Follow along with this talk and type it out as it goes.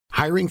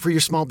Hiring for your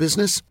small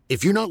business?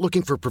 If you're not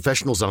looking for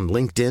professionals on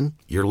LinkedIn,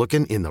 you're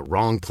looking in the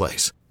wrong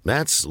place.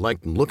 That's like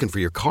looking for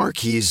your car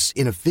keys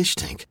in a fish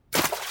tank.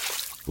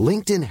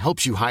 LinkedIn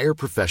helps you hire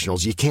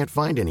professionals you can't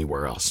find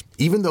anywhere else,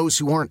 even those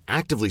who aren't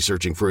actively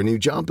searching for a new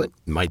job but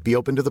might be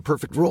open to the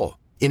perfect role.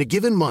 In a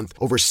given month,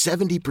 over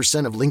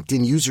 70% of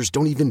LinkedIn users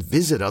don't even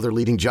visit other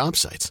leading job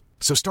sites.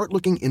 So start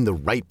looking in the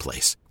right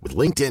place. With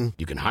LinkedIn,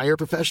 you can hire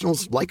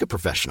professionals like a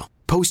professional.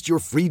 Post your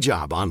free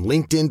job on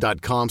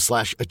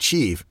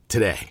linkedin.com/achieve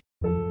today.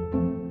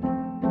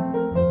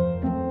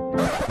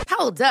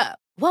 Hold up.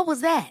 What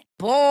was that?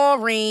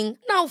 Boring.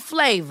 No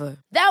flavor.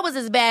 That was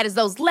as bad as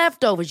those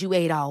leftovers you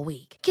ate all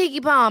week.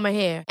 Keke Palmer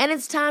here. And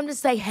it's time to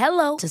say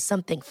hello to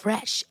something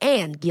fresh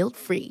and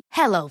guilt-free.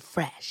 Hello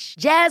Fresh.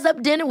 Jazz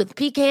up dinner with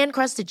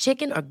pecan-crusted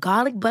chicken or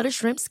garlic butter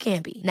shrimp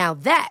scampi. Now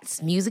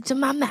that's music to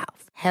my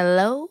mouth.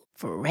 Hello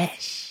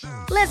Fresh.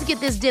 Let's get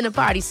this dinner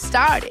party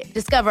started.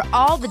 Discover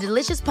all the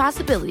delicious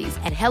possibilities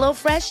at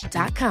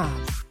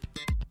hellofresh.com.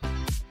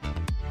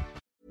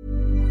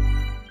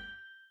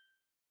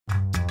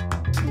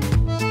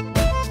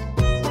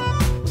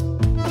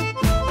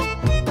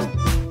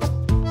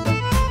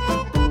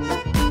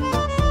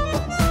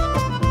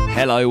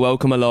 Hello,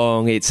 welcome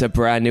along. It's a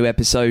brand new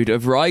episode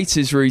of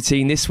Writer's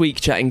Routine. This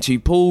week chatting to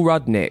Paul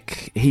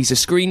Rudnick. He's a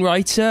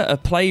screenwriter, a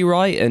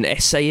playwright, an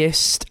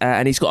essayist,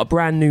 and he's got a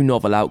brand new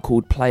novel out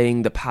called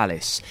Playing the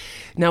Palace.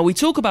 Now, we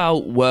talk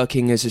about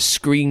working as a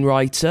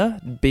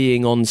screenwriter,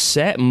 being on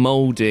set,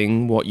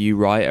 moulding what you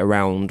write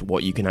around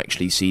what you can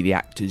actually see the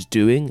actors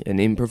doing and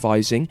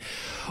improvising.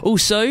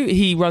 Also,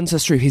 he runs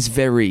us through his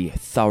very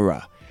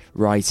thorough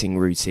writing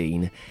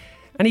routine.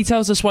 And he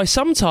tells us why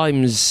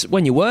sometimes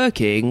when you're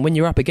working, when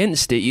you're up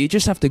against it, you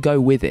just have to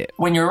go with it.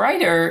 When you're a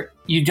writer,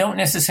 you don't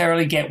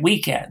necessarily get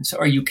weekends,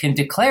 or you can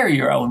declare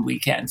your own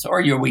weekends, or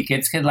your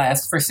weekends can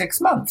last for 6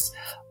 months.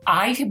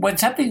 When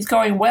something's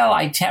going well,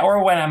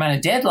 or when I'm on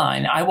a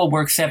deadline, I will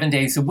work 7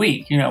 days a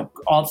week,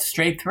 all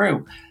straight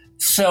through.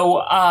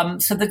 So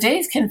the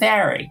days can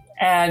vary.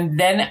 And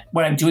then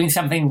when I'm doing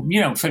something,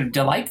 sort of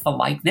delightful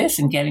like this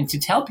and getting to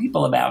tell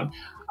people about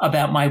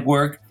my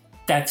work,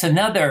 that's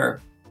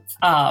another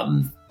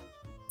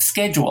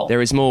schedule.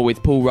 There is more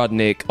with Paul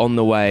Rudnick on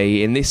the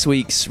way in this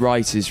week's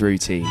Writer's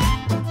Routine.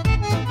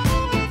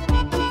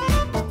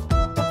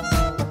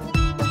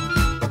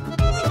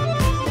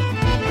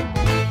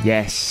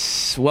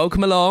 Yes,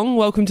 welcome along.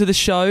 Welcome to the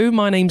show.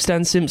 My name's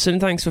Dan Simpson.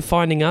 Thanks for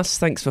finding us.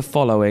 Thanks for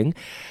following.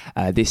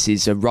 This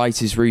is a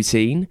Writer's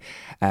Routine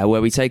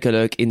where we take a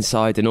look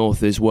inside an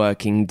author's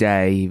working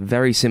day,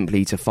 very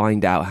simply to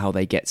find out how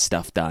they get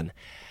stuff done.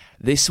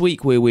 This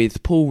week we're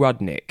with Paul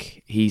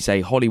Rudnick. He's a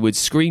Hollywood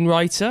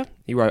screenwriter.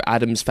 He wrote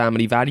Addams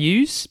Family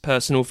Values,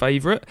 personal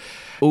favourite.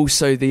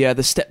 Also the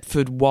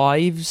Stepford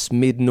Wives,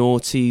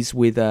 mid-noughties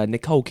with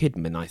Nicole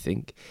Kidman, I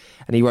think.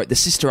 And he wrote the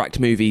Sister Act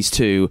movies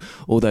too,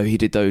 although he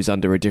did those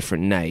under a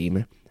different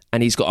name.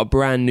 And he's got a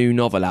brand new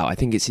novel out. I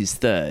think it's his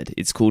third.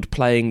 It's called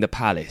Playing the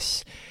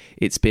Palace.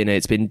 It's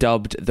been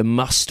dubbed the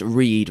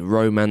must-read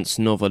romance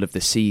novel of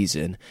the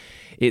season.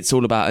 It's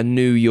all about a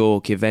New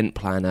York event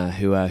planner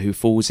who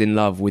falls in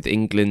love with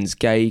England's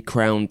gay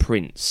crown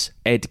prince,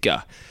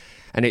 Edgar.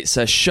 And it's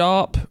a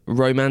sharp,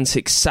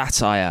 romantic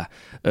satire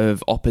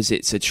of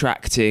opposites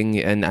attracting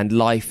and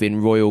life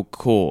in royal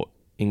court,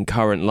 in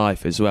current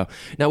life as well.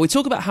 Now, we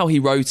talk about how he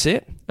wrote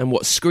it and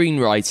what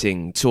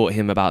screenwriting taught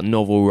him about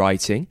novel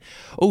writing.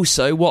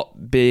 Also,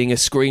 what being a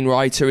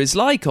screenwriter is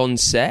like on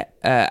set.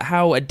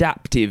 How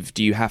adaptive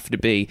do you have to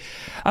be?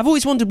 I've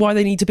always wondered why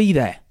they need to be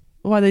there.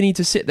 Why they need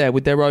to sit there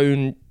with their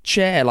own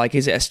chair. Like,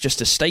 is it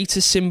just a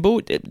status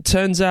symbol? It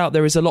turns out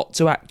there is a lot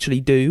to actually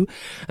do,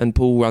 and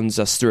Paul runs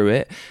us through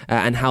it,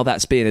 and how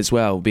that's been as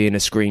well, being a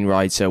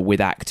screenwriter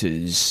with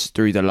actors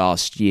through the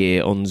last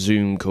year on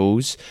Zoom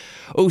calls.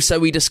 Also,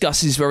 we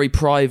discuss his very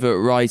private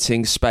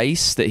writing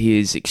space that he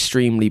is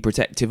extremely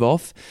protective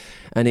of.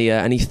 And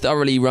he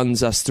thoroughly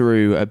runs us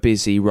through a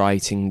busy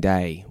writing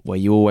day where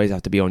you always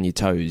have to be on your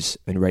toes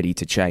and ready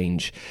to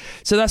change.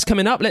 So that's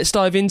coming up. Let's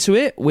dive into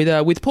it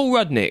with Paul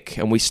Rudnick.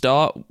 And we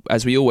start,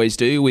 as we always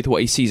do, with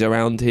what he sees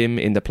around him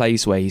in the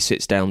place where he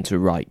sits down to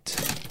write.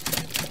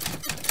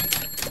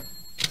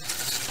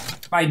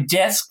 My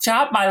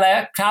desktop, my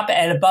laptop,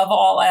 and above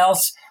all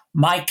else,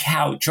 my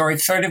couch, or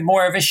it's sort of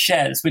more of a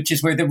chaise, which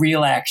is where the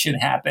real action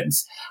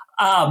happens.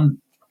 And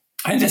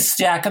a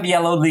stack of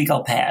yellow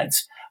legal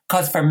pads.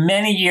 Because for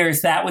many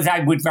years, I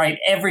would write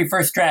every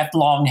first draft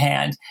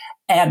longhand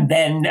and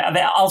then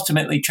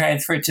ultimately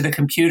transfer it to the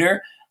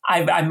computer.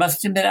 I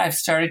must admit, I've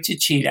started to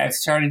cheat. I've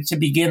started to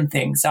begin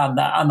things on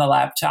the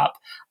laptop.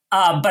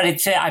 But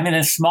I'm in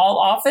a small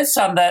office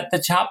on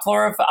the top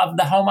floor of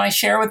the home I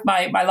share with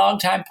my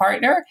longtime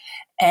partner.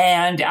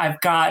 And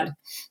I've got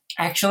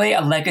actually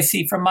a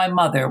legacy from my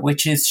mother,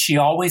 which is she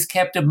always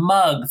kept a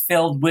mug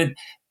filled with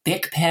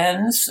Bic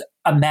pens,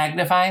 a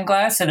magnifying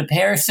glass, and a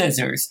pair of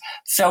scissors.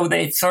 So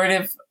they sort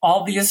of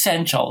all the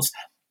essentials.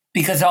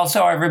 Because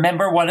also I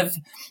remember one of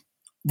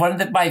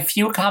my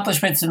few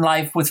accomplishments in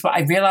life was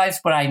I realized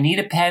when I need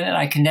a pen and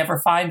I can never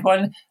find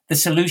one, the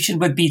solution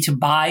would be to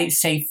buy,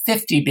 say,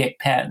 50 Bic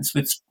pens,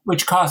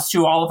 which costs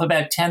you all of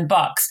about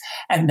 $10.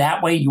 And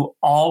that way you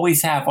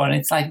always have one.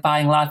 It's like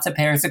buying lots of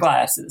pairs of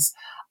glasses.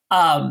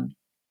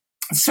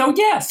 So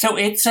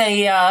it's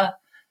a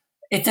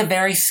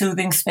very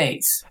soothing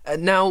space.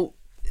 Now,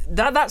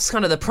 that's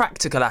kind of the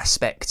practical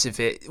aspect of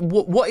it.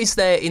 What is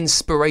there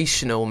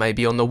inspirational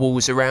maybe on the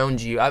walls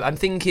around you? I'm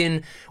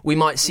thinking we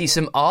might see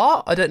some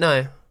art. I don't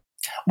know.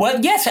 Well,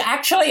 yes,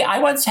 actually, I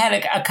once had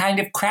a kind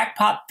of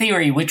crackpot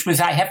theory, which was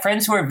I have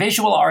friends who are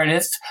visual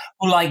artists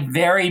who like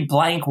very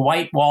blank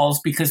white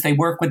walls because they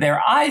work with their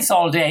eyes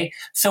all day.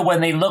 So when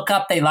they look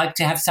up, they like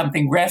to have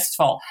something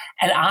restful.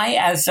 And I,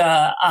 as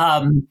a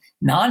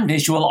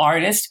non-visual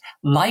artist,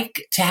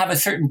 like to have a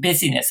certain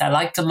busyness. I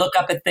like to look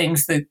up at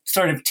things that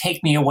sort of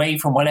take me away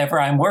from whatever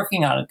I'm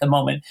working on at the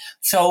moment.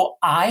 So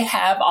I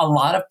have a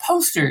lot of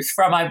posters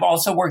I've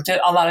also worked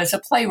a lot as a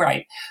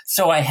playwright.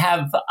 So I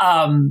have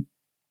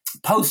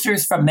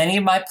posters from many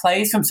of my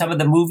plays, from some of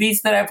the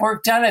movies that I've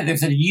worked on. And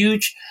there's a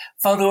huge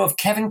photo of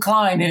Kevin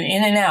Kline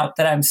in and Out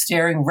that I'm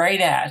staring right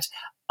at.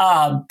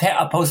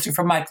 A poster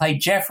from my play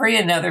Jeffrey,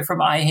 another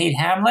from I Hate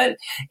Hamlet.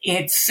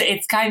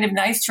 It's kind of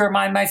nice to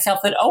remind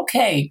myself that,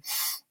 okay,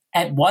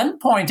 at one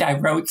point I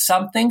wrote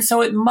something,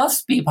 so it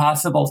must be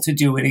possible to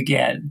do it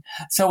again.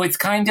 So it's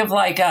kind of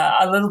like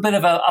a little bit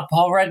of a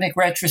Paul Rudnick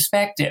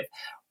retrospective,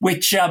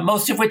 which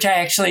most of which I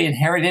actually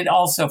inherited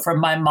also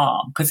from my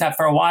mom, because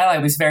for a while I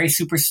was very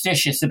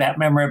superstitious about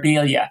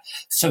memorabilia.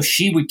 So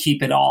she would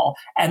keep it all.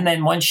 And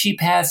then once she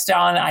passed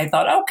on, I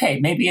thought,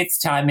 okay, maybe it's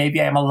time. Maybe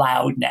I'm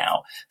allowed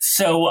now.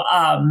 So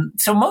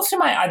most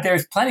of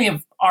there's plenty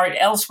of art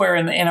elsewhere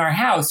in our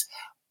house,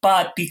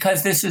 but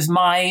because this is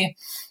my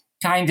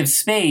kind of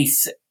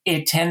space,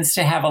 it tends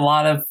to have a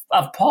lot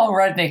of Paul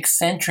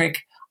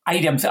Rudnick-centric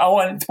items. Oh,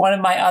 and one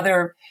of my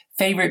other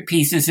favorite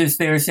pieces is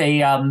there's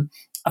a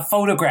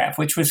photograph,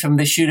 which was from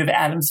the shoot of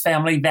Addams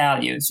Family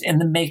Values in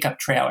the makeup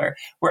trailer,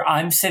 where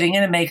I'm sitting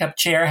in a makeup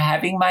chair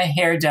having my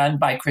hair done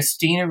by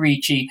Christina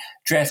Ricci,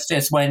 dressed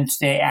as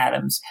Wednesday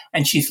Addams.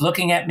 And she's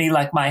looking at me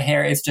like my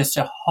hair is just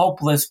a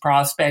hopeless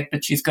prospect,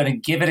 but she's going to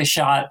give it a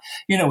shot,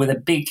 with a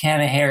big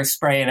can of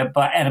hairspray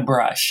and a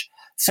brush.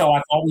 So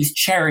I've always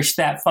cherished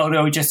that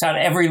photo just on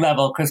every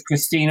level because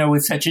Christina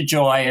was such a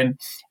joy and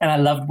I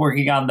loved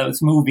working on those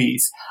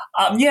movies.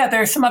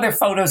 There are some other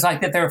photos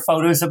like that. There are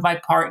photos of my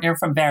partner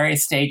from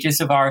various stages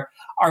of our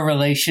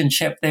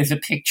relationship. There's a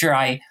picture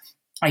I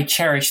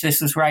cherish. This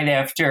was right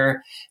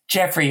after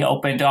Jeffrey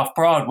opened off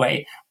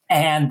Broadway,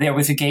 and there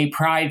was a gay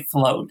pride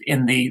float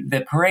in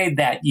the parade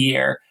that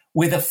year,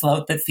 with a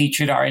float that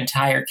featured our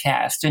entire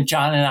cast. And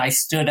John and I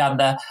stood on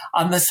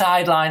the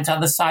sidelines,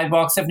 on the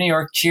sidewalks of New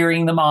York,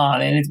 cheering them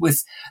on. And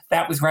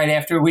that was right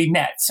after we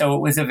met. So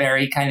it was a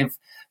very kind of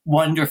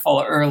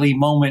wonderful early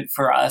moment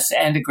for us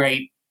and a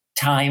great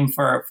time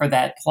for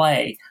that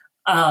play.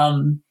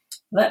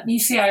 Let me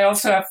see. I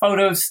also have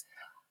photos.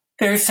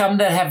 There's some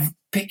that have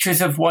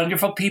pictures of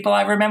wonderful people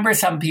I remember,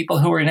 some people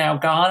who are now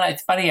gone.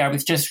 It's funny. I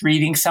was just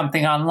reading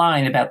something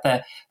online about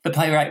the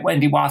playwright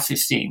Wendy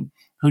Wasserstein,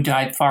 who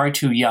died far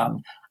too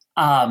young.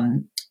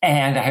 And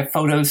I have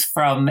photos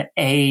from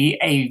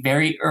a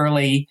very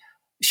early,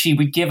 she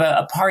would give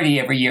a party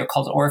every year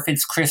called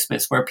Orphan's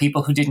Christmas, where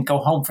people who didn't go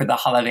home for the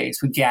holidays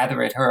would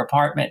gather at her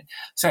apartment.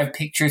 So I have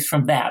pictures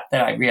from that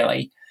I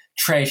really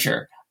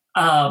treasure.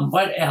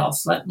 What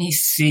else? Let me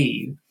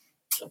see.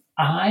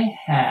 I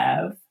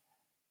have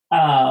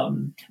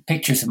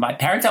pictures of my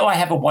parents. Oh, I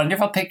have a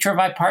wonderful picture of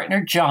my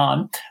partner,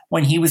 John,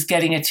 when he was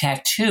getting a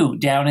tattoo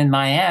down in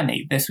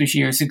Miami. This was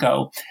years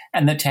ago.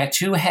 And the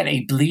tattoo had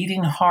a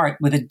bleeding heart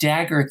with a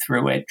dagger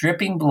through it,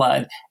 dripping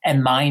blood,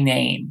 and my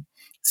name.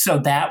 So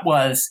that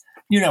was,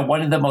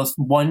 one of the most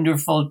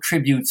wonderful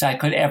tributes I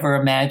could ever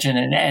imagine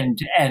and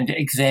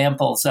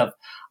examples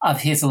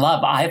of his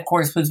love. I, of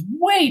course, was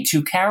way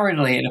too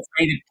cowardly and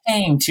afraid of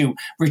pain to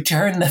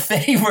return the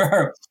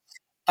favor.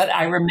 But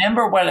I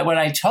remember when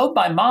I told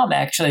my mom,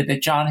 actually,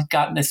 that John had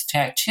gotten this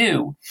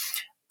tattoo,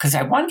 because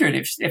I wondered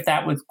if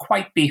that would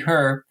quite be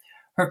her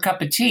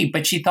cup of tea.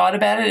 But she thought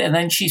about it, and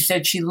then she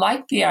said she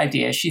liked the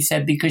idea. She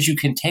said, because you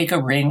can take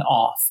a ring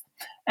off.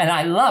 And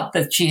I loved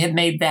that she had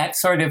made that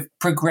sort of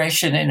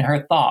progression in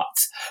her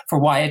thoughts for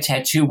why a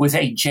tattoo was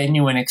a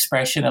genuine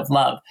expression of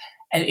love.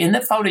 And in the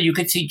photo, you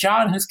could see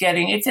John,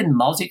 it's in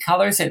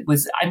multicolors. It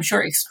was, I'm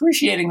sure,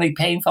 excruciatingly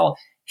painful.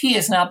 He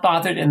is not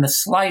bothered in the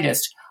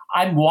slightest.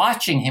 I'm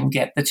watching him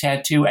get the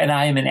tattoo and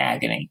I am in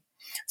agony.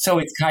 So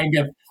it's kind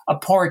of a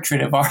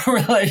portrait of our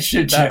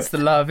relationship. That's the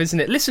love, isn't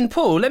it? Listen,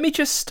 Paul, I'm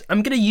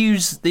going to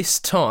use this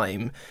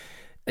time.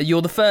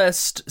 You're the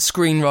first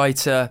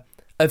screenwriter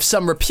of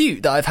some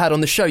repute that I've had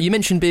on the show. You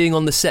mentioned being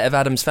on the set of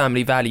Addams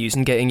Family Values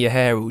and getting your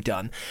hair all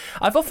done.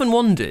 I've often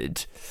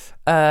wondered,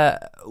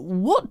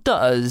 what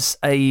does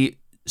a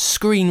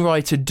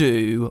screenwriter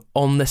do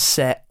on the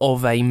set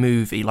of a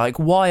movie? Like,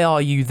 why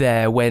are you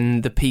there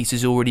when the piece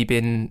has already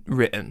been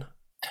written?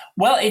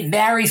 Well, it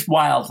varies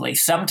wildly.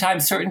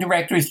 Sometimes certain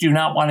directors do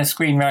not want a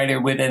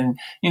screenwriter within,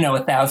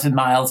 1,000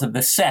 miles of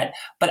the set.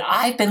 But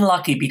I've been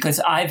lucky because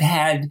I've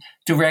had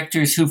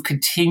directors who've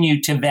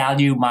continued to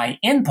value my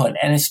input.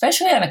 And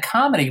especially on a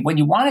comedy, when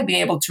you want to be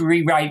able to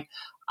rewrite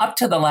up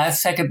to the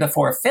last second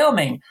before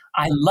filming,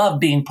 I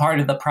love being part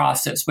of the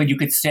process where you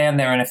could stand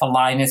there and if a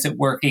line isn't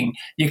working,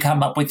 you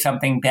come up with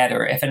something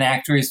better. If an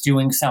actor is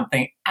doing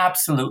something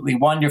absolutely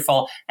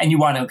wonderful and you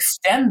want to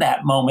extend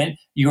that moment,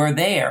 you're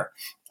there.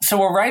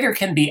 So a writer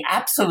can be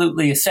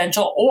absolutely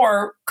essential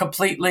or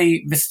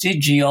completely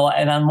vestigial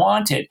and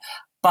unwanted.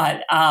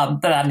 But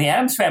on the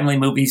Addams Family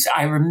movies,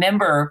 I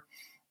remember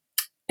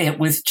it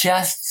was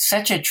just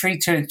such a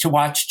treat to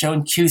watch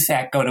Joan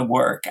Cusack go to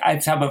work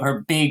at some of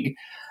her big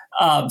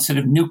sort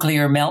of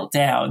nuclear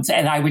meltdowns.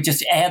 And I would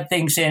just add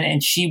things in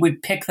and she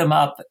would pick them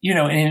up, in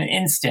an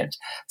instant.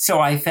 So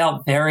I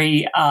felt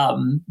very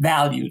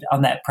valued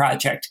on that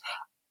project.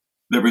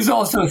 There was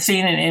also a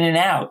scene in In and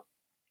Out.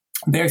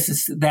 There's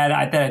this that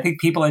I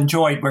think people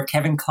enjoyed where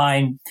Kevin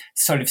Kline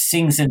sort of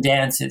sings and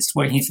dances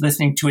when he's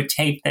listening to a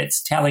tape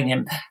that's telling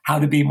him how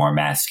to be more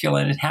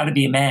masculine and how to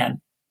be a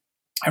man.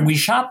 And we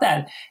shot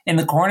that in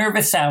the corner of a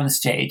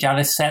soundstage on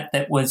a set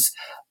that was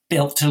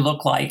built to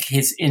look like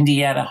his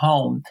Indiana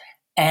home.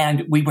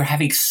 And we were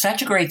having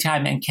such a great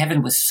time, and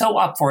Kevin was so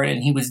up for it,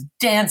 and he was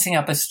dancing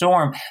up a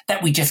storm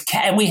that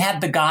and we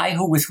had the guy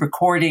who was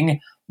recording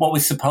what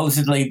was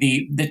supposedly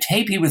the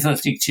tape he was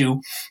listening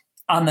to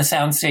on the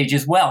soundstage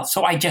as well.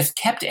 So I just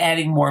kept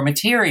adding more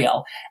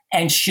material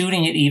and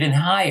shooting it even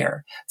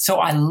higher. So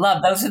I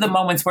love, those are the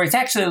moments where it's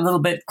actually a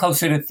little bit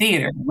closer to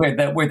theater, where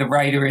the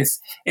writer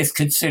is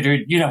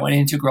considered, an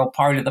integral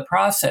part of the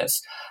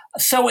process.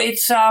 So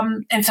it's,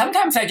 and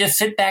sometimes I just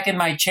sit back in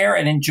my chair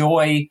and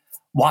enjoy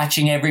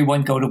watching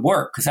everyone go to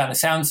work, because on a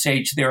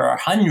soundstage, there are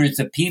hundreds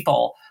of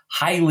people,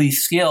 highly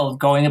skilled,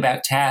 going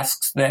about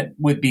tasks that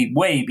would be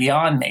way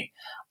beyond me.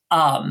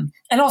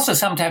 And also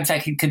sometimes I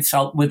can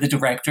consult with the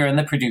director and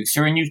the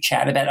producer, and you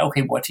chat about,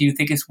 okay, what do you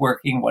think is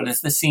working? What does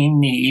the scene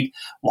need?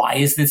 Why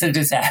is this a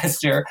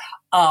disaster?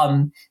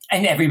 And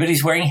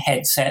everybody's wearing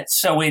headsets.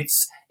 So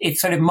it's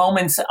sort of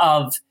moments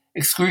of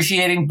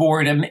excruciating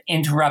boredom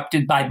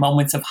interrupted by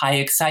moments of high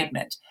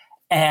excitement.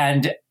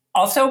 And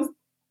also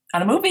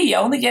on a movie, you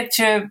only get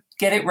to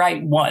get it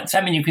right once.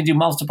 I mean, you can do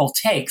multiple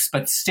takes,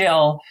 but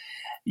still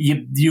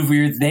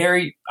you're there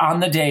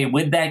on the day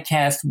with that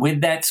cast,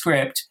 with that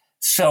script.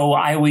 So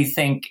I always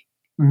think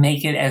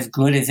make it as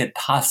good as it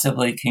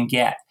possibly can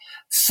get.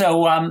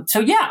 So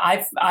yeah,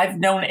 I've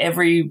known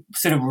every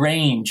sort of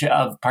range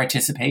of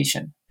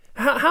participation.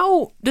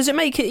 How does it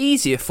make it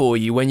easier for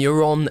you when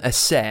you're on a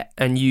set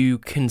and you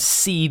can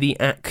see the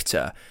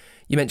actor?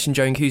 You mentioned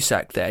Joan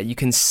Cusack there. You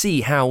can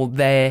see how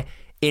they're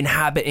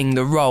inhabiting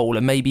the role,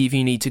 and maybe if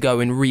you need to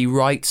go and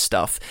rewrite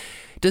stuff.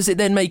 Does it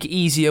then make it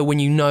easier when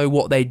you know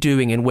what they're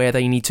doing and where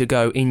they need to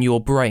go in your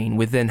brain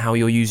with then how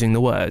you're using the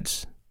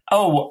words?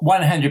 Oh,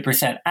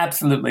 100%.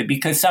 Absolutely.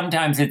 Because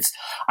sometimes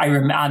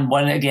on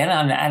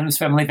Addams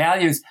Family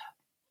Values,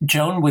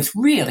 Joan was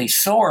really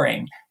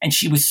soaring, and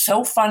she was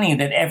so funny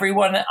that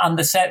everyone on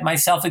the set,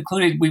 myself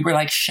included, we were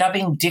like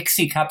shoving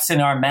Dixie cups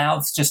in our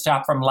mouths to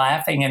stop from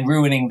laughing and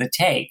ruining the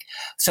take.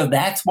 So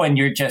that's when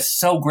you're just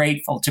so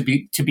grateful to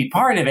be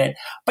part of it.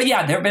 But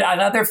yeah, there have been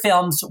on other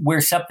films where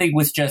something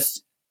was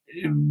just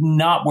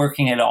not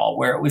working at all,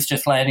 where it was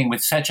just landing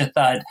with such a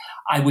thud,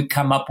 I would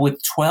come up with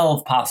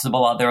 12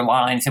 possible other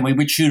lines, and we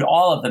would shoot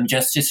all of them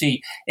just to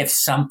see if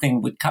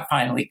something would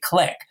finally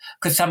click.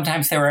 Because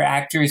sometimes there are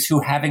actors who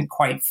haven't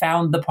quite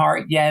found the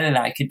part yet, and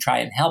I could try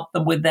and help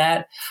them with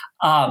that.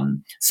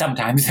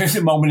 Sometimes there's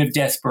a moment of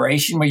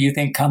desperation where you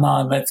think, come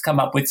on, let's come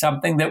up with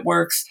something that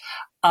works.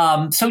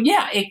 So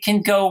yeah, it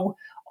can go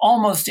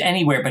almost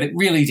anywhere, but it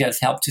really does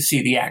help to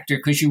see the actor,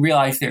 because you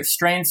realize their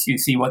strengths, you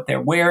see what they're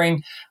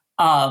wearing.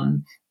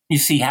 You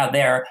see how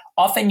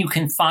often you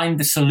can find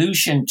the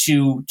solution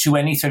to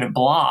any sort of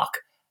block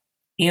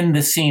in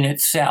the scene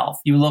itself.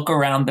 You look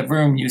around the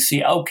room, you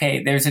see,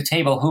 okay, there's a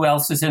table. Who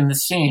else is in the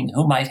scene?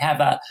 Who might have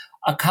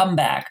a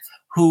comeback?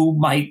 Who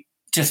might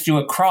just do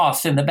a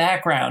cross in the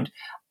background?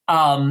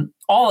 All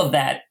of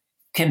that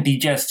can be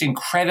just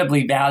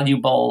incredibly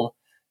valuable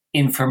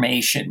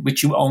information,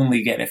 which you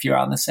only get if you're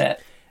on the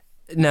set.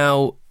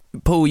 Now,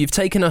 Paul, you've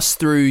taken us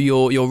through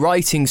your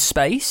writing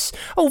space.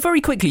 Oh,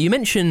 very quickly, you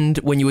mentioned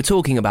when you were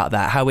talking about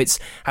that how it's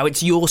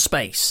your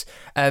space.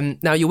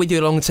 Now you're with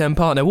your long-term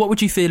partner. What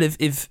would you feel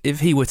if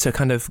he were to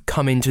kind of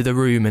come into the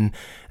room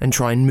and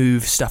try and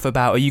move stuff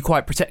about? Are you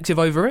quite protective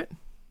over it?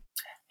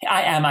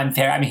 I am. I'm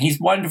fair. I mean, he's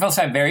wonderful,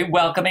 so I'm very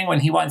welcoming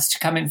when he wants to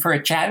come in for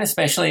a chat,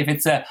 especially if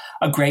it's a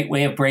great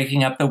way of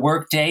breaking up the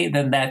workday,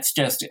 then that's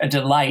just a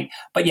delight.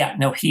 But yeah,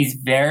 no, he's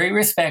very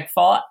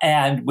respectful,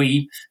 and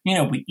we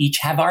each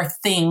have our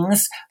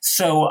things.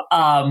 So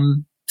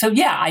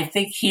yeah, I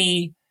think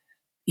he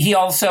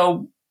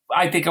also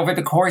I think over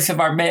the course of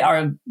our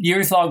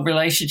years-long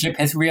relationship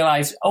has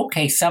realized,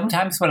 okay,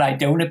 sometimes when I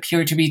don't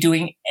appear to be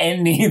doing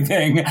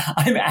anything,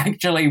 I'm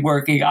actually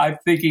working. I'm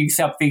thinking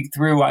something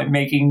through. I'm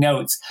making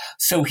notes.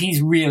 So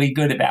he's really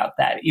good about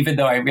that, even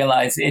though I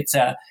realize it's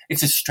a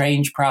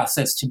strange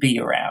process to be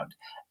around.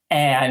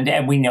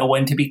 And we know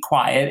when to be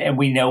quiet, and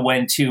we know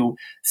when to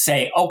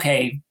say,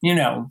 okay,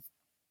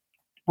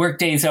 work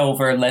day's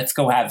over. Let's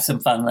go have some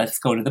fun. Let's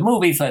go to the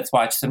movies. Let's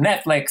watch some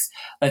Netflix.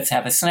 Let's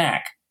have a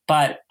snack.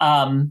 But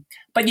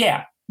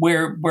yeah,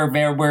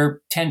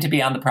 we're tend to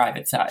be on the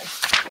private side.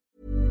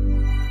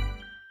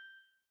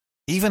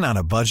 Even on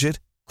a budget,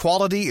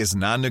 quality is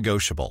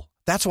non-negotiable.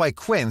 That's why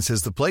Quince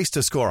is the place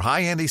to score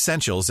high-end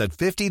essentials at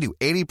 50 to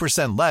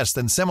 80% less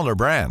than similar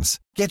brands.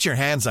 Get your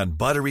hands on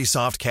buttery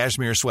soft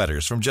cashmere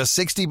sweaters from just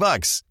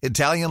 $60,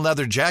 Italian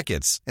leather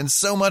jackets, and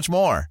so much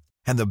more.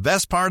 And the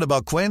best part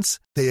about Quince,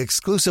 they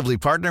exclusively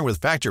partner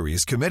with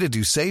factories committed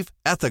to safe,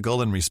 ethical,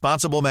 and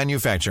responsible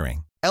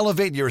manufacturing.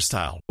 Elevate your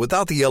style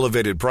without the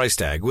elevated price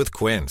tag with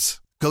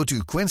Quince. Go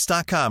to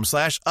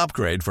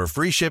quince.com/upgrade for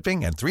free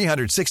shipping and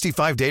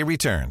 365-day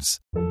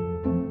returns.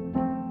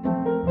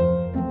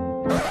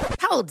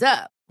 Hold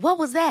up. What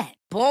was that?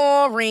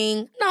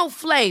 Boring. No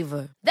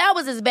flavor. That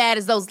was as bad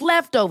as those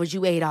leftovers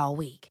you ate all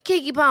week.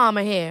 Keke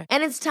Palmer here,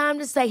 and it's time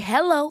to say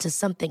hello to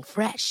something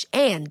fresh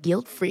and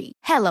guilt-free.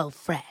 Hello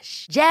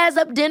Fresh. Jazz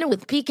up dinner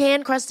with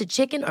pecan-crusted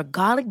chicken or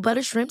garlic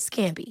butter shrimp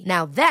scampi.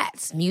 Now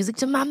that's music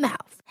to my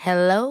mouth.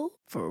 Hello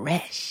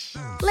Fresh.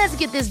 Let's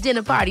get this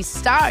dinner party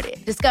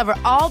started. Discover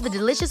all the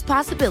delicious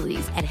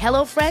possibilities at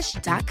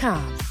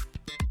HelloFresh.com.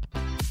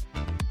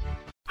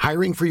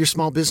 Hiring for your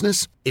small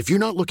business? If you're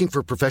not looking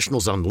for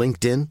professionals on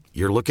LinkedIn,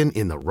 you're looking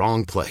in the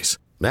wrong place.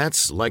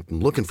 That's like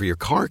looking for your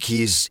car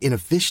keys in a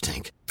fish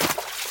tank.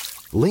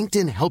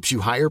 LinkedIn helps you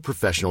hire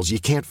professionals you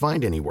can't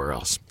find anywhere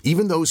else,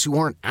 even those who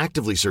aren't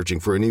actively searching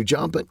for a new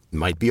job but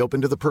might be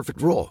open to the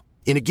perfect role.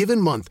 In a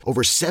given month,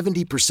 over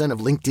 70% of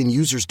LinkedIn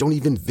users don't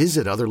even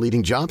visit other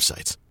leading job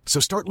sites. So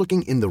start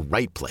looking in the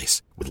right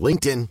place. With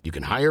LinkedIn, you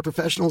can hire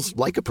professionals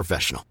like a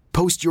professional.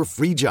 Post your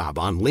free job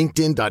on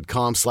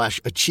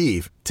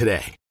linkedin.com/achieve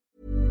today.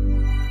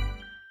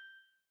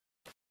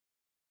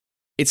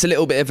 It's a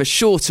little bit of a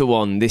shorter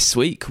one this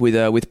week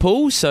with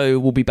Paul, so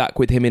we'll be back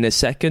with him in a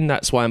second.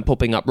 That's why I'm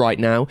popping up right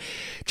now,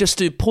 just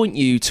to point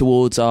you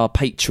towards our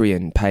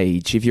Patreon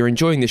page. If you're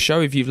enjoying the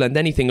show, if you've learned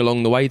anything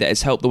along the way that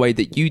has helped the way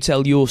that you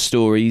tell your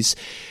stories,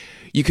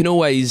 you can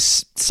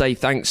always say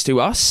thanks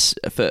to us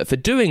for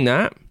doing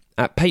that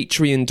at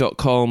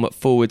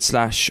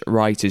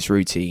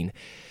patreon.com/writersroutine.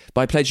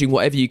 By pledging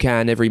whatever you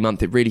can every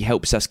month, it really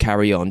helps us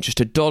carry on.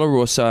 Just $1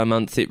 or so a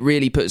month, it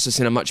really puts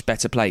us in a much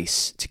better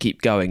place to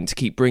keep going, to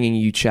keep bringing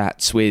you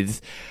chats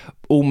with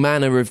all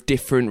manner of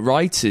different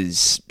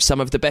writers.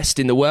 Some of the best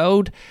in the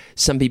world,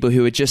 some people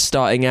who are just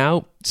starting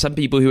out, some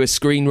people who are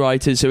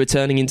screenwriters who are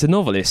turning into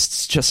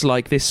novelists, just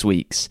like this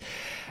week's.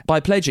 By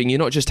pledging, you're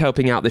not just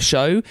helping out the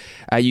show,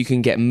 you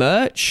can get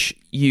merch,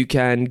 you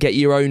can get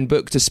your own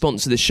book to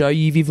sponsor the show,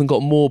 you've even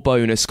got more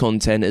bonus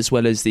content as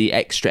well as the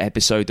extra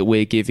episode that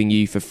we're giving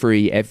you for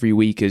free every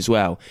week as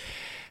well.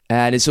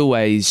 And as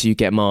always, you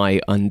get my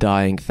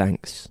undying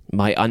thanks,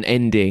 my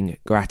unending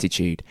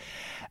gratitude.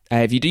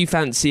 If you do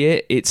fancy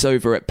it, it's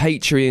over at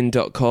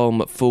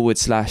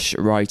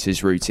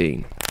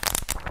patreon.com/writersroutine.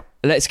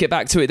 Let's get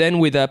back to it then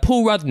with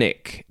Paul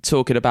Rudnick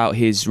talking about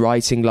his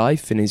writing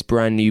life and his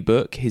brand new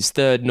book, his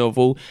third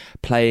novel,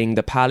 Playing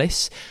the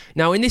Palace.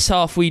 Now, in this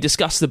half, we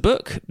discuss the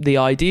book, the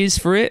ideas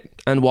for it,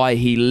 and why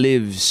he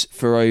lives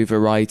for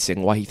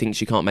overwriting, why he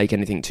thinks you can't make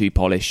anything too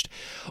polished.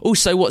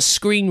 Also, what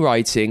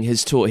screenwriting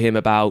has taught him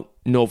about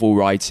novel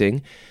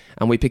writing,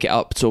 and we pick it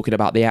up talking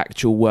about the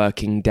actual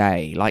working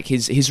day, like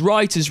his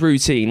writer's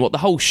routine, what the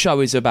whole show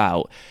is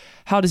about.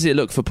 How does it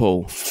look for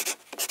Paul?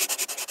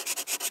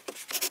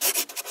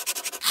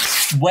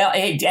 Well,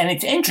 and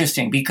it's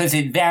interesting because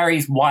it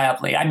varies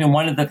wildly. I mean,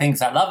 one of the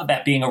things I love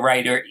about being a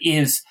writer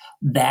is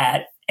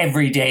that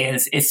every day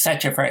is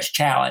such a fresh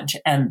challenge,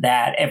 and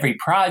that every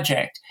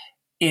project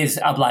is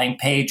a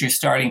blank page. You're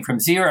starting from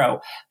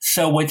zero.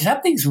 So when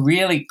something's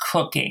really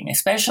cooking,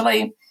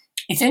 especially,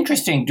 it's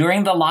interesting,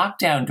 during the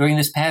lockdown, during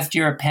this past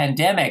year of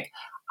pandemic,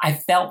 I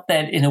felt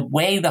that in a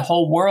way the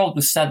whole world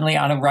was suddenly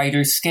on a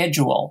writer's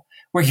schedule,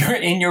 where you're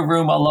in your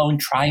room alone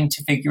trying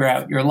to figure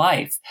out your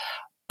life.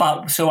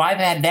 So I've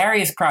had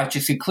various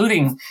projects,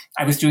 including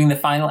I was doing the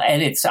final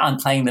edits on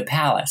Playing the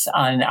Palace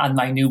on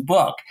my new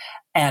book.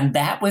 And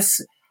that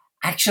was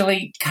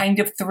actually kind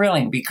of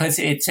thrilling because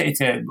it's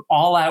an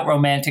all-out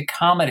romantic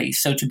comedy.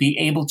 So to be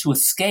able to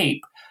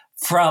escape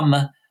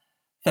from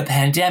the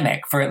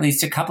pandemic for at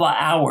least a couple of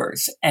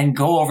hours and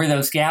go over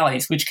those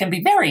galleys, which can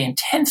be very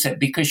intensive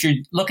because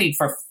you're looking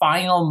for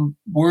final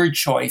word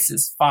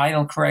choices,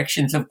 final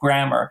corrections of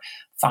grammar,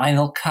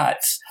 final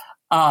cuts.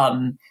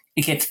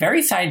 It gets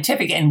very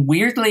scientific and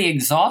weirdly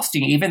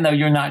exhausting, even though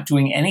you're not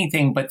doing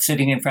anything but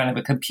sitting in front of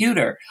a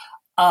computer.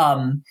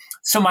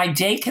 So my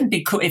day can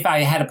be, if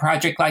I had a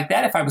project like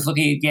that, if I was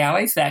looking at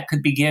galleys, that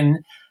could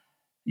begin,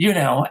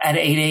 at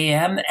 8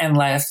 a.m. and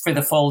last for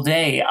the full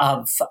day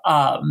of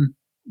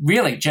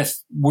really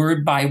just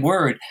word by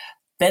word.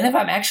 Then if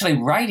I'm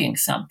actually writing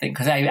something,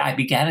 because I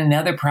began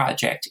another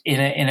project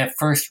in a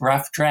first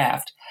rough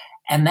draft,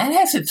 and that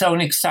has its own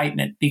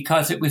excitement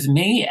because it was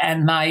me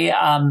and my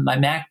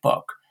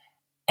MacBook,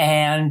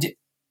 and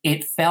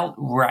it felt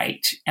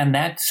right. And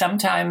that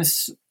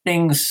sometimes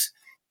things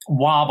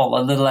wobble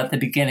a little at the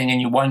beginning,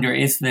 and you wonder,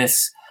 is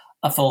this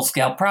a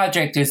full-scale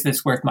project? Is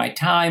this worth my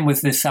time?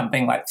 Was this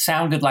something that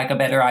sounded like a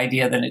better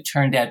idea than it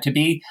turned out to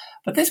be?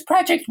 But this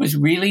project was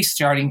really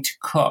starting to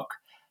cook.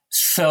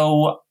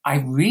 So I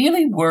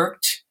really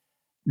worked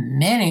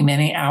many,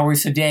 many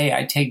hours a day.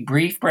 I take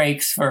brief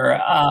breaks for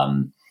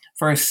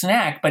a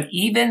snack, but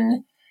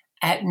even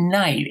at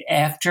night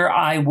after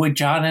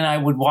John and I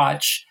would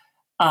watch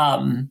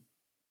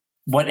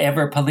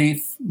whatever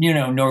police,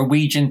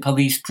 Norwegian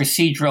police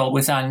procedural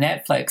was on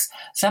Netflix.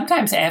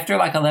 Sometimes after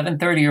like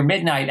 11:30 or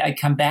midnight, I'd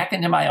come back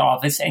into my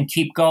office and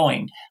keep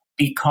going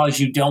because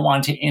you don't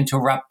want to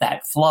interrupt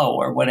that flow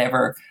or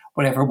whatever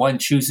one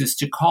chooses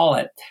to call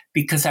it.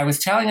 Because I was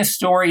telling a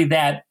story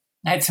that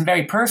had some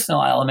very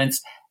personal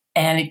elements,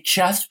 and it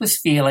just was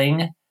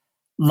feeling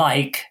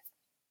like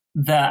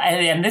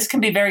and this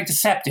can be very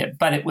deceptive,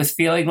 but it was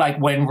feeling like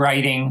when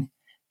writing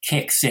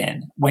kicks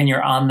in, when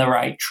you're on the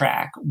right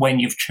track, when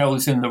you've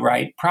chosen the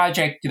right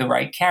project, the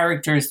right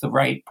characters, the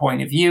right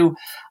point of view,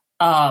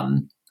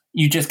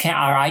 you just can't,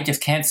 or I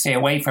just can't stay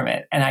away from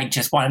it. And I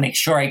just want to make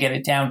sure I get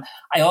it down.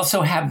 I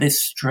also have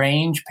this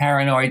strange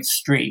paranoid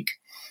streak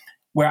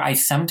where I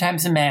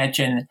sometimes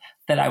imagine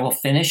that I will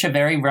finish a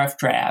very rough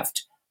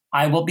draft.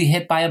 I will be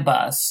hit by a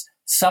bus.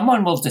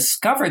 Someone will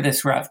discover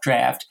this rough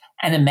draft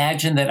and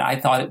imagine that I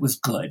thought it was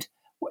good,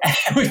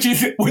 which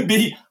would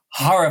be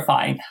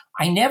horrifying.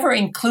 I never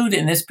include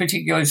in this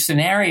particular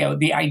scenario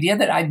the idea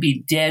that I'd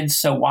be dead,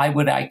 so why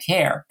would I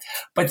care?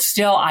 But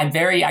still, I'm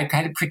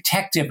kind of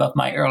protective of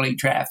my early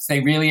drafts. They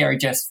really are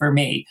just for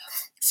me.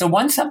 So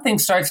once something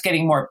starts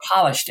getting more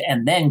polished,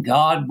 and then,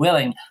 God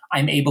willing,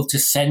 I'm able to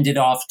send it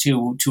off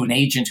to an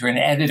agent or an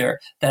editor,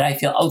 that I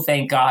feel, oh,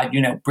 thank God,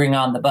 bring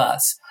on the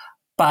bus.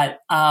 But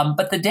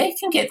the day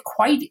can get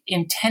quite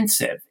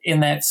intensive in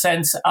that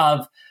sense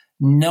of,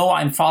 no,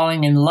 I'm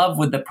falling in love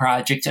with the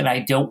project and I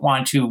don't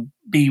want to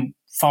be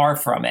far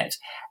from it.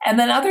 And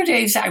then other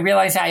days I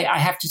realize I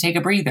have to take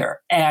a breather.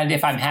 And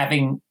if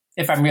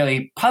I'm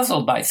really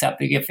puzzled by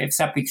something, if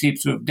something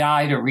seems to have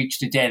died or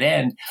reached a dead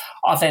end,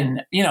 often,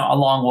 a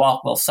long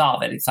walk will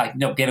solve it. It's like,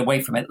 no, get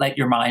away from it. Let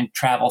your mind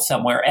travel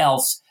somewhere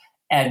else,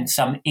 and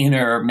some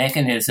inner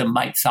mechanism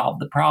might solve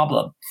the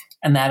problem.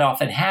 And that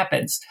often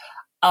happens.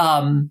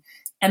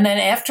 And then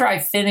after I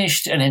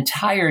finished an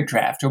entire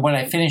draft, or when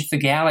I finished The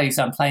Galleys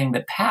on Playing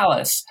the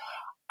Palace,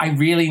 I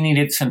really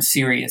needed some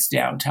serious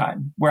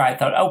downtime where I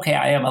thought, okay,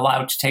 I am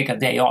allowed to take a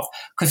day off.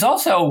 Because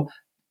also,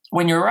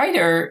 when you're a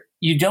writer,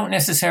 you don't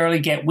necessarily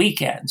get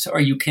weekends, or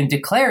you can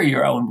declare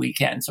your own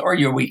weekends, or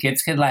your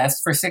weekends can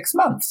last for 6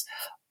 months.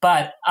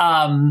 But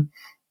when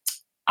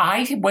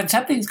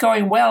something's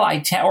going well,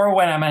 or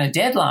when I'm on a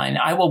deadline,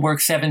 I will work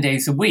 7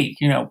 days a week,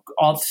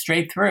 all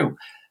straight through.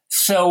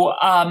 So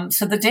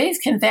the days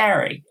can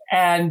vary.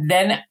 And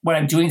then when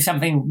I'm doing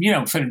something,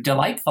 sort of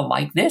delightful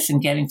like this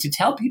and getting to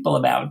tell people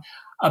about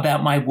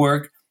my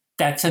work,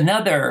 that's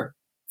another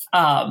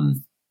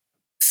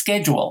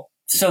schedule,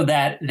 so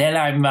that then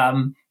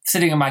I'm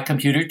sitting on my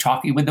computer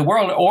talking with the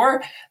world.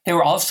 Or there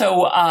were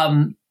also,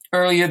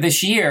 earlier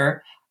this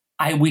year,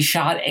 we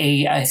shot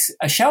a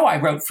show I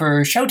wrote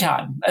for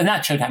Showtime,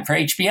 not Showtime, for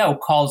HBO,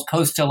 called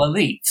Coastal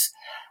Elites.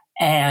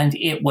 And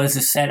it was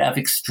a set of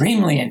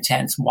extremely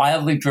intense,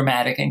 wildly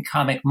dramatic and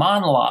comic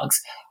monologues,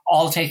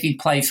 all taking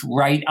place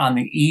right on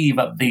the eve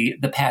of the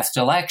past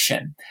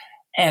election.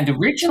 And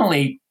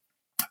originally,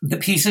 the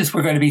pieces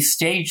were going to be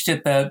staged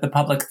at the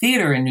Public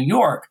Theater in New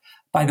York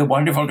by the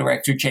wonderful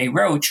director Jay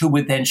Roach, who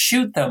would then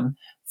shoot them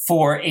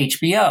for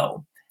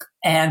HBO.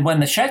 And when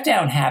the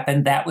shutdown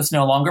happened, that was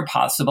no longer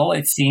possible.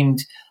 It seemed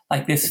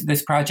like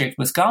this project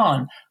was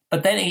gone.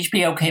 But then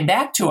HBO came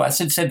back to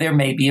us and said there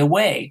may be a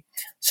way.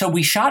 So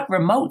we shot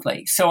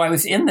remotely. So I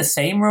was in the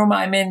same room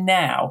I'm in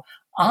now,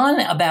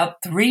 on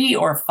about 3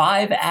 or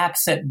 5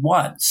 apps at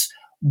once,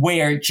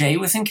 where Jay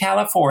was in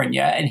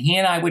California and he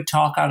and I would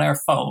talk on our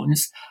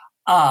phones.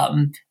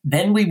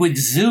 Then we would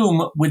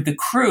Zoom with the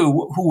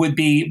crew,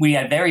 we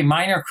had a very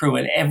minor crew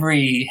and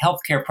every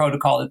healthcare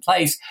protocol in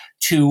place,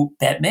 to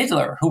Bette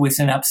Midler, who was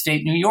in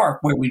upstate New York,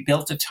 where we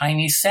built a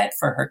tiny set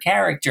for her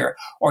character,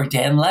 or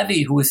Dan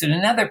Levy, who was in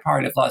another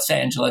part of Los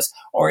Angeles,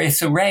 or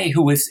Issa Rae,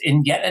 who was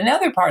in yet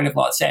another part of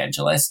Los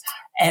Angeles.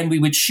 And we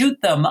would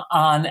shoot them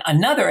on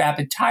another app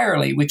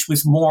entirely, which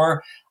was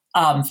more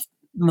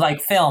like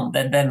film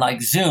than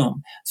like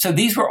Zoom. So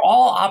these were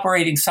all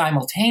operating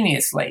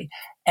simultaneously.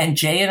 And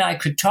Jay and I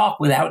could talk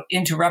without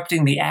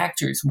interrupting the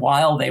actors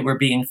while they were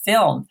being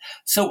filmed.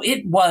 So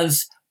it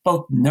was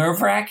both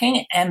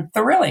nerve-wracking and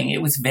thrilling.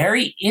 It was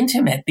very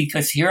intimate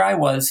because here I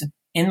was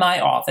in my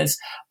office,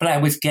 but I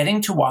was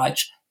getting to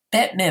watch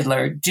Bette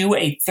Midler do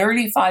a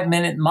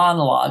 35-minute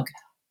monologue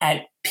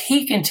at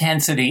peak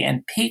intensity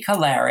and peak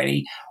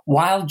hilarity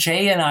while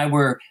Jay and I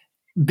were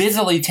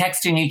busily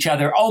texting each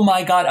other, oh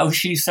my God, oh,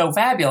 she's so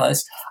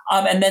fabulous.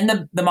 And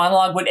then the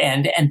monologue would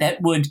end, and Bette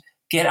would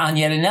get on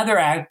yet another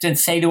act and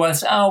say to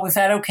us, oh, was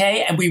that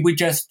okay? And we would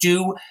just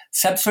do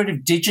some sort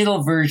of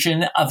digital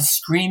version of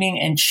screaming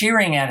and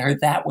cheering at her.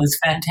 That was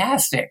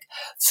fantastic.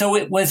 So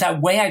it was a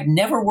way I'd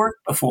never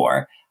worked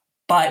before.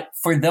 But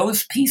for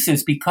those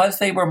pieces, because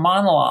they were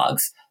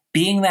monologues,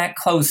 being that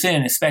close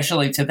in,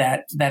 especially to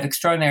that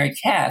extraordinary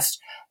cast,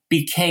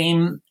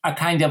 became a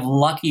kind of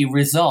lucky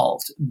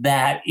result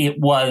that it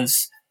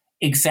was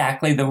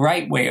exactly the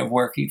right way of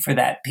working for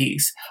that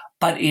piece.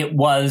 But it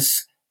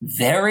was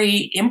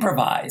very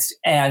improvised,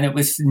 and it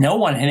was, no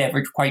one had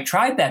ever quite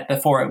tried that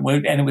before.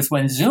 And it was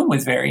when Zoom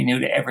was very new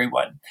to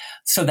everyone.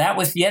 So that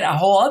was yet a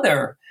whole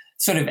other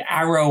sort of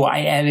arrow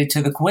I added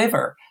to the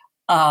quiver.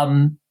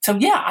 So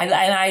yeah,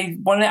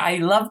 I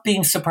love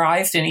being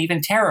surprised and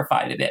even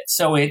terrified of it.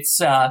 So it's,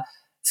 so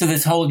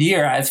this whole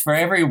year, as for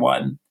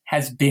everyone,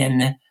 has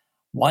been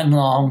one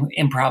long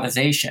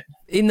improvisation.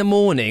 In the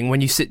morning, when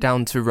you sit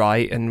down to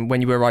write, and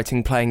when you were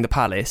writing Playing the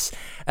Palace,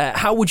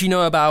 how would you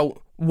know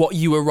about what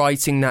you were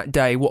writing that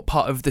day, what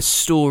part of the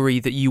story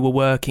that you were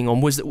working on?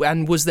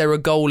 Was there a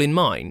goal in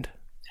mind?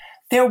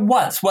 There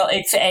was. Well,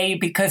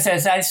 because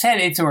as I said,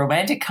 it's a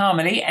romantic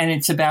comedy, and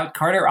it's about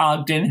Carter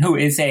Ogden, who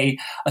is a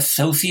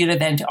associate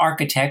event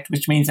architect,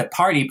 which means a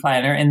party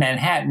planner in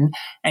Manhattan,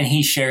 and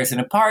he shares an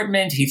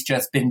apartment. He's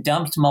just been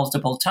dumped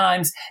multiple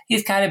times.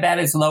 He's kind of about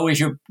as low as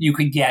you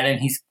could get,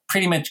 and he's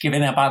pretty much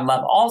given up on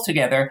love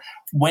altogether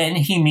when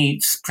he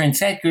meets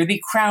Prince Edgar,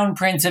 the Crown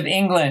Prince of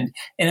England,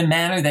 in a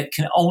manner that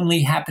can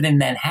only happen in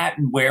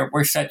Manhattan, where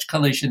such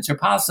collisions are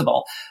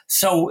possible.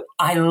 So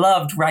I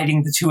loved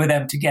writing the two of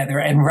them together,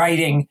 and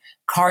writing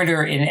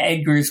Carter in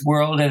Edgar's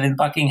world and in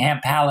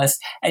Buckingham Palace,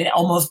 and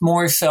almost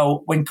more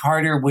so when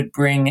Carter would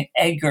bring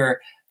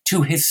Edgar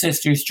to his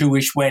sister's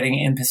Jewish wedding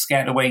in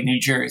Piscataway, New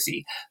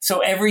Jersey. So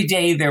every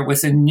day there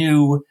was a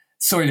new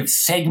sort of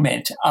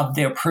segment of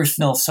their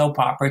personal soap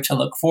opera to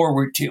look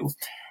forward to.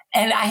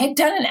 And I had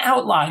done an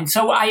outline.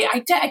 So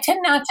I tend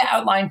not to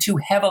outline too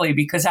heavily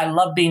because I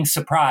love being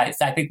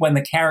surprised. I think when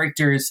the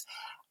characters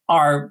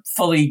are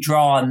fully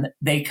drawn,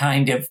 they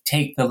kind of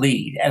take the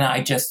lead. And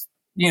I just,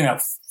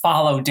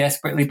 follow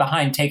desperately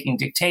behind, taking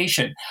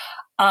dictation.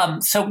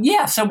 So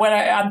when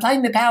I'm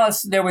Playing the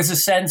Palace, there was a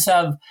sense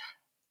of,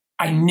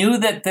 I knew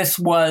that this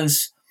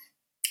was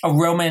a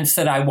romance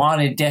that I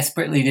wanted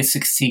desperately to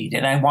succeed,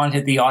 and I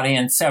wanted the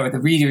audience or the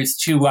readers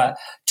to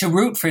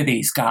root for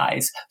these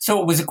guys.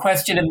 So it was a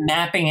question of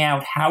mapping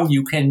out how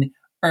you can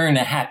earn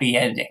a happy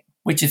ending,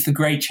 which is the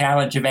great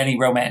challenge of any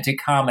romantic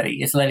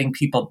comedy, is letting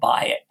people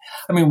buy it.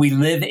 I mean, we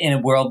live in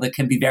a world that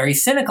can be very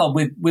cynical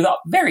with a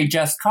very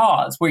just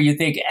cause, where you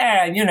think,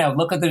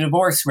 look at the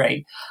divorce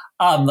rate,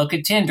 look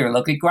at Tinder,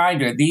 look at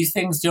Grindr. These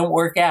things don't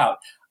work out.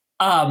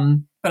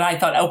 But I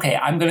thought, okay,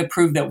 I'm going to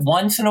prove that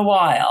once in a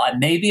while, and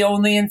maybe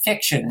only in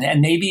fiction,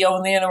 and maybe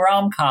only in a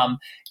rom-com,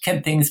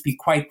 can things be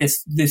quite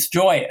this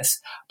joyous.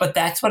 But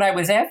that's what I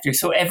was after.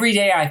 So every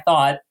day I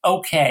thought,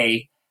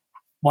 okay,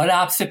 what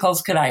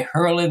obstacles could I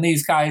hurl in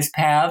these guys'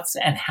 paths,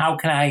 and how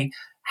can I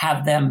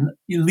have them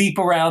leap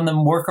around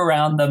them, work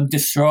around them,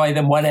 destroy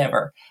them,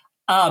 whatever.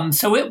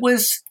 So it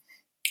was,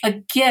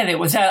 again, it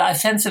was a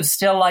sense of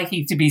still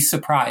liking to be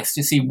surprised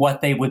to see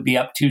what they would be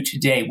up to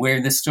today, where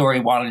the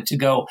story wanted to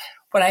go.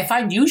 What I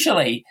find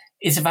usually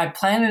is if I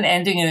plan an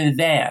ending in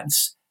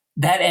advance,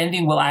 that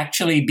ending will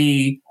actually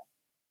be,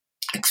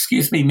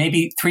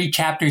 maybe 3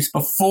 chapters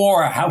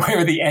before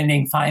where the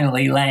ending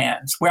finally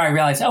lands, where I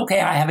realize,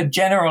 okay, I have a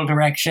general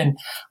direction,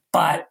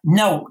 but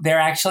no,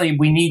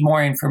 we need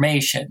more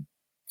information.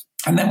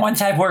 And then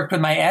once I've worked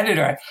with my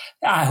editor,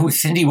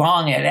 who's Cindy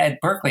Wong at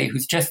Berkeley,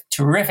 who's just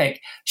terrific,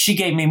 she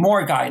gave me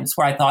more guidance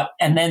where I thought,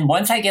 and then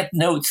once I get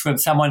notes from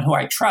someone who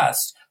I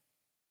trust,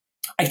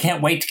 I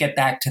can't wait to get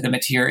back to the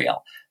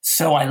material.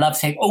 So I love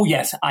saying, oh,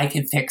 yes, I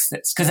can fix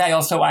this. Because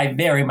I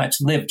very much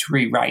live to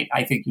rewrite.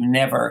 I think you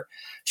never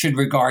should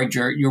regard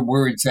your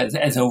words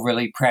as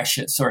overly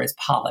precious or as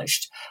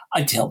polished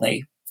until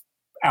they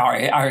are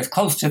as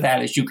close to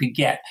that as you could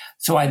get.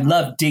 So I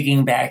love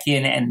digging back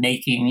in and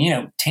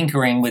making,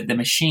 tinkering with the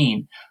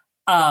machine.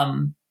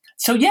 Playing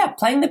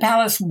the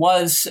Palace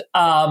was,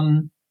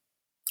 I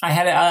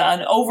had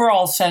an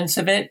overall sense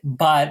of it,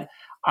 but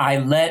I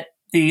let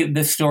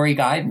the story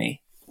guide me.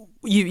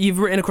 You've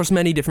written across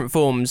many different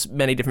forms,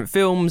 many different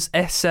films,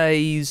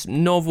 essays,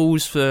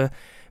 novels for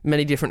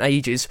many different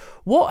ages.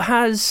 What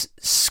has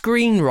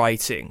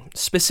screenwriting,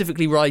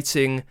 specifically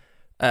writing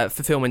for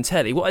film and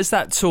telly, what has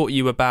that taught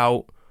you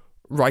about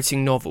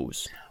writing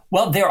novels?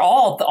 Well, they're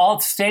all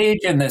stage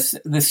and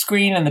the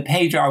screen and the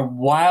page are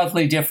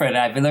wildly different.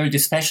 I've learned,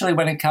 especially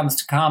when it comes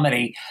to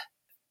comedy,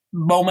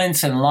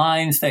 moments and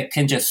lines that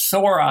can just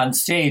soar on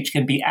stage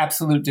can be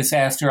absolute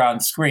disaster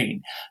on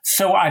screen.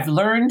 So I've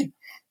learned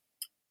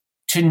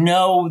to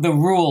know the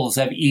rules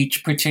of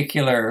each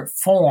particular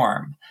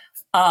form,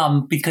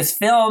 because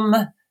film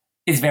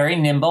is very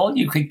nimble.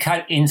 You could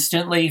cut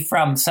instantly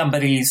from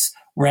somebody's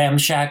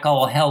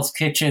ramshackle Hell's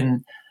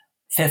Kitchen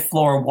 5th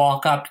floor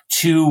walk up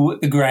to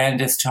the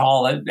grandest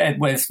hall at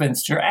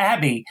Westminster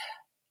Abbey.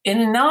 In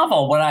a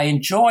novel, what I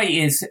enjoy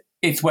is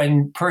it's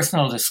when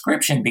personal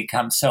description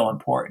becomes so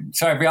important.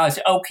 So I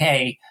realized,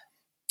 okay,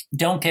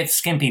 don't get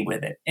skimpy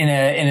with it. In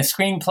a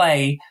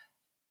screenplay,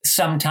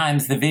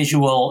 sometimes the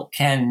visual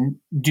can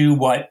do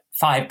what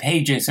 5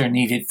 pages are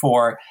needed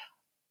for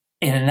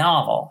in a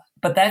novel.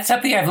 But that's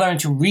something I've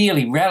learned to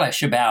really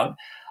relish about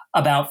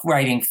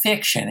writing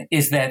fiction,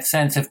 is that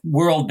sense of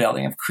world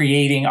building, of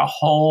creating a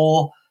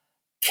whole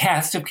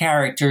cast of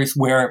characters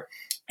where,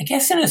 I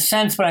guess in a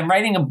sense, when I'm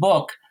writing a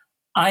book,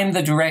 I'm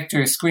the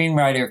director,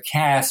 screenwriter,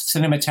 cast,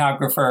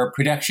 cinematographer,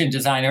 production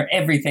designer,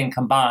 everything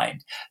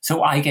combined.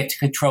 So I get to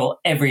control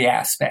every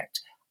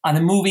aspect. On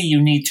a movie,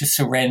 you need to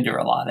surrender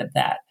a lot of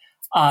that.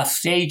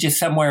 Stage is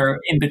somewhere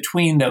in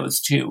between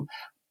those two.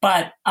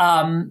 But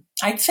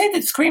I'd say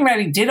that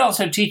screenwriting did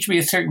also teach me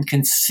a certain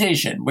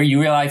concision, where you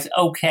realize,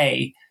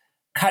 okay,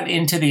 cut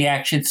into the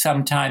action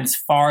sometimes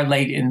far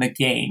late in the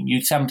game.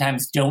 You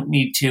sometimes don't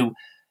need to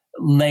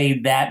lay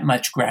that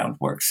much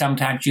groundwork.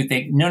 Sometimes you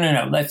think,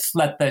 no, let's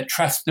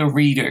trust the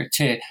reader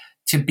to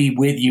be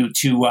with you,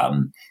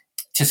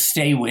 to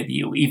stay with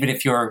you, even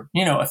if you're,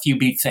 a few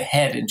beats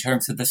ahead in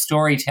terms of the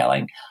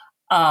storytelling.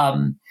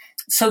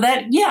 So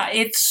that,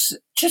 it's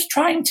just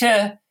trying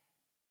to,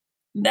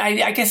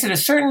 I guess in a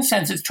certain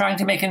sense, it's trying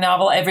to make a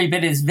novel every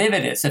bit as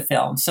vivid as a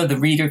film, so the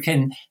reader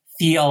can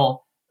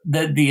feel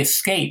the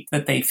escape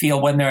that they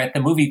feel when they're at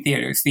the movie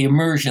theaters, the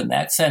immersion,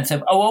 that sense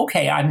of, oh,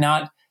 okay, I'm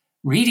not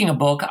reading a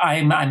book,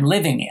 I'm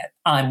living it,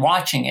 I'm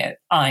watching it,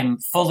 I'm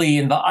fully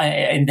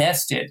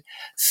invested.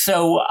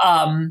 So,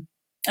 and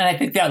I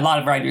think that a lot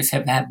of writers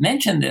have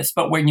mentioned this,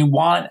 but when you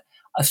want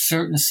a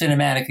certain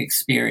cinematic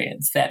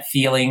experience, that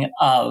feeling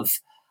of,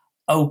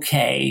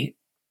 okay,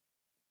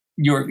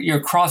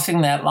 you're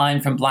crossing that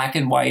line from black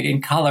and white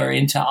and color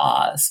into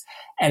Oz.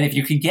 And if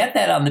you could get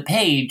that on the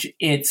page,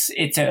 it's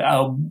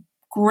a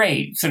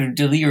great sort of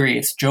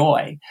delirious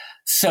joy.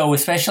 So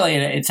especially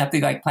in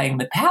something like Playing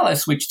the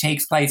Palace, which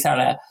takes place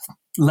on a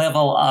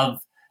level of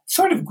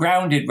sort of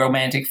grounded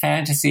romantic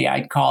fantasy,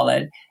 I'd call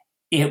it,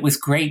 it was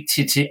great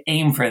to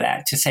aim for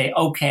that, to say,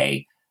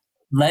 okay,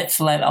 let's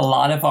let a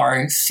lot of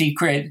our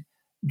secret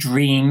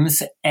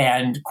dreams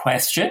and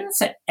questions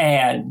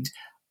and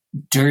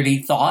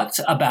dirty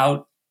thoughts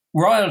about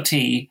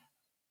royalty,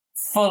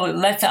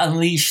 let's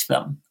unleash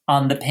them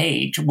on the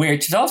page,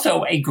 which is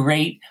also a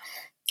great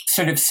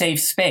sort of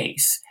safe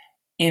space.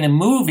 In a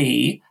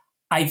movie,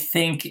 I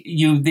think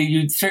you're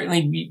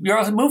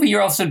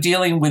also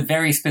dealing with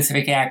very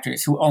specific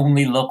actors who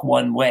only look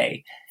one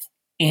way.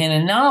 In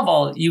a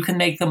novel, you can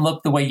make them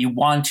look the way you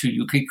want to.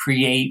 You could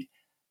create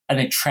an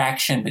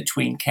attraction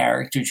between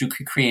characters. You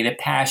could create a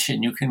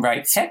passion. You can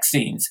write sex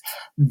scenes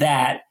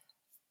that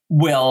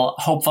will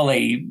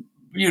hopefully,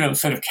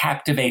 sort of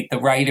captivate the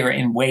writer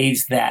in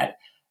ways that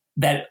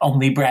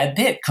only Brad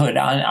Pitt could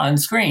on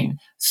screen.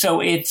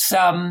 So it's,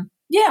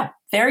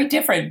 very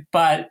different,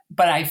 but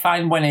I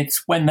find when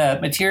the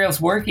material's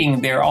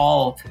working, they're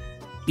all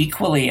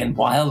equally and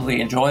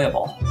wildly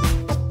enjoyable.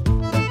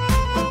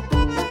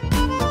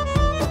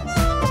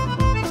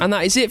 And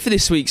that is it for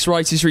this week's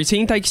Writer's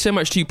Routine. Thank you so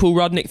much to you, Paul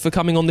Rudnick, for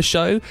coming on the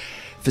show,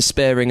 for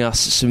sparing us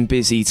some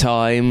busy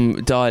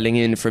time, dialing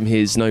in from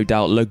his no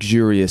doubt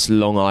luxurious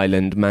Long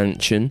Island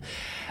mansion.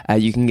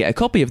 You can get a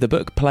copy of the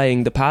book,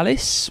 Playing the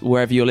Palace,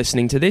 wherever you're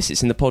listening to this.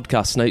 It's in the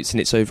podcast notes and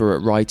it's over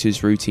at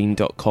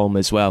writersroutine.com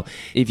as well.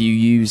 If you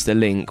use the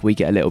link, we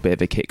get a little bit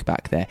of a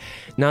kickback there.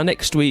 Now,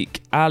 next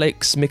week,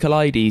 Alex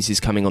Michaelides is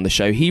coming on the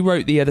show. He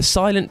wrote The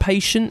Silent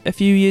Patient a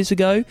few years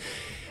ago.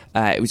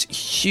 It was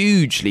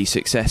hugely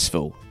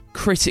successful,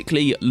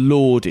 critically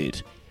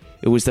lauded.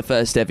 It was the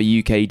first ever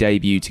UK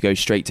debut to go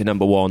straight to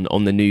number 1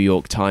 on the New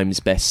York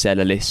Times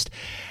bestseller list.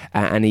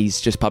 And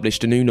he's just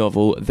published a new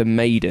novel, The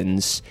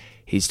Maidens.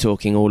 He's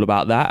talking all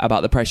about that,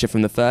 about the pressure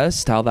from the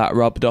first, how that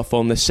rubbed off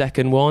on the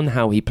second one,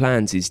 how he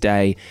plans his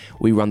day.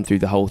 We run through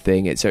the whole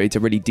thing. It's a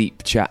really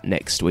deep chat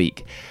next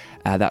week.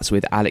 That's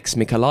with Alex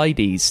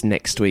Michaelides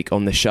next week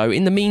on the show.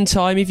 In the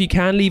meantime, if you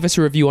can, leave us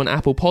a review on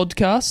Apple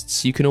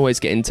Podcasts. You can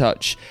always get in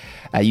touch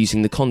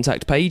using the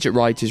contact page at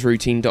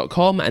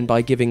writersroutine.com and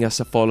by giving us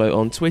a follow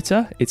on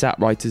Twitter. It's at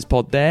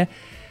WritersPod there.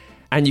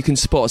 And you can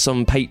support us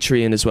on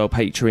Patreon as well,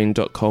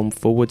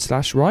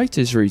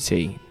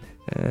 patreon.com/writersroutine.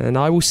 And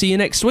I will see you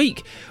next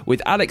week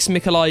with Alex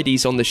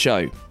Michaelides on the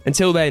show.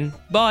 Until then,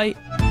 bye.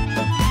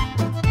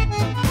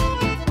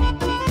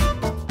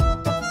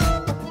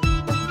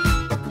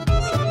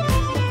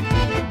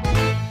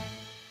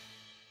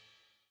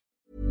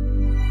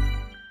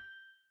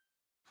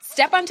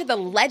 Step onto the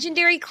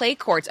legendary clay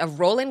courts of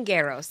Roland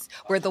Garros,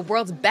 where the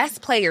world's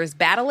best players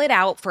battle it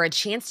out for a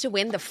chance to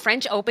win the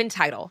French Open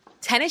title.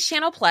 Tennis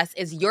Channel Plus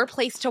is your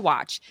place to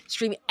watch.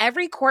 Stream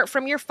every court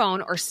from your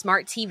phone or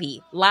smart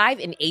TV, live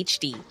in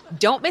HD.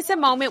 Don't miss a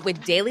moment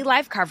with daily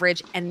live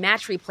coverage and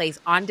match replays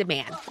on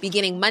demand,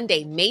 beginning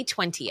Monday, May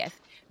 20th.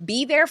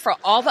 Be there for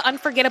all the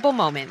unforgettable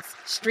moments.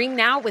 Stream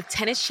now with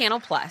Tennis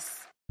Channel Plus.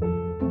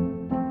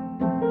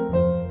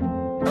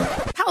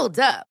 Hold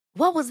up.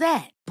 What was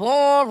that?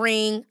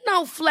 Boring.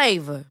 No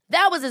flavor.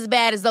 That was as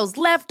bad as those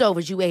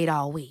leftovers you ate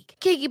all week.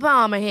 Keke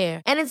Palmer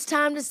here, and it's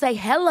time to say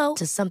hello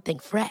to something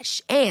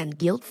fresh and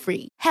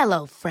guilt-free.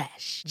 Hello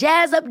Fresh.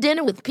 Jazz up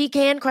dinner with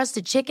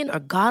pecan-crusted chicken or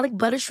garlic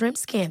butter shrimp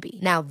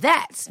scampi. Now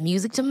that's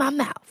music to my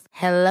mouth.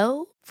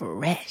 Hello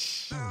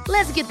Fresh.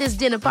 Let's get this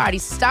dinner party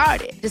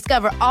started.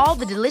 Discover all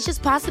the delicious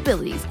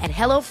possibilities at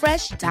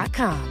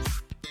HelloFresh.com.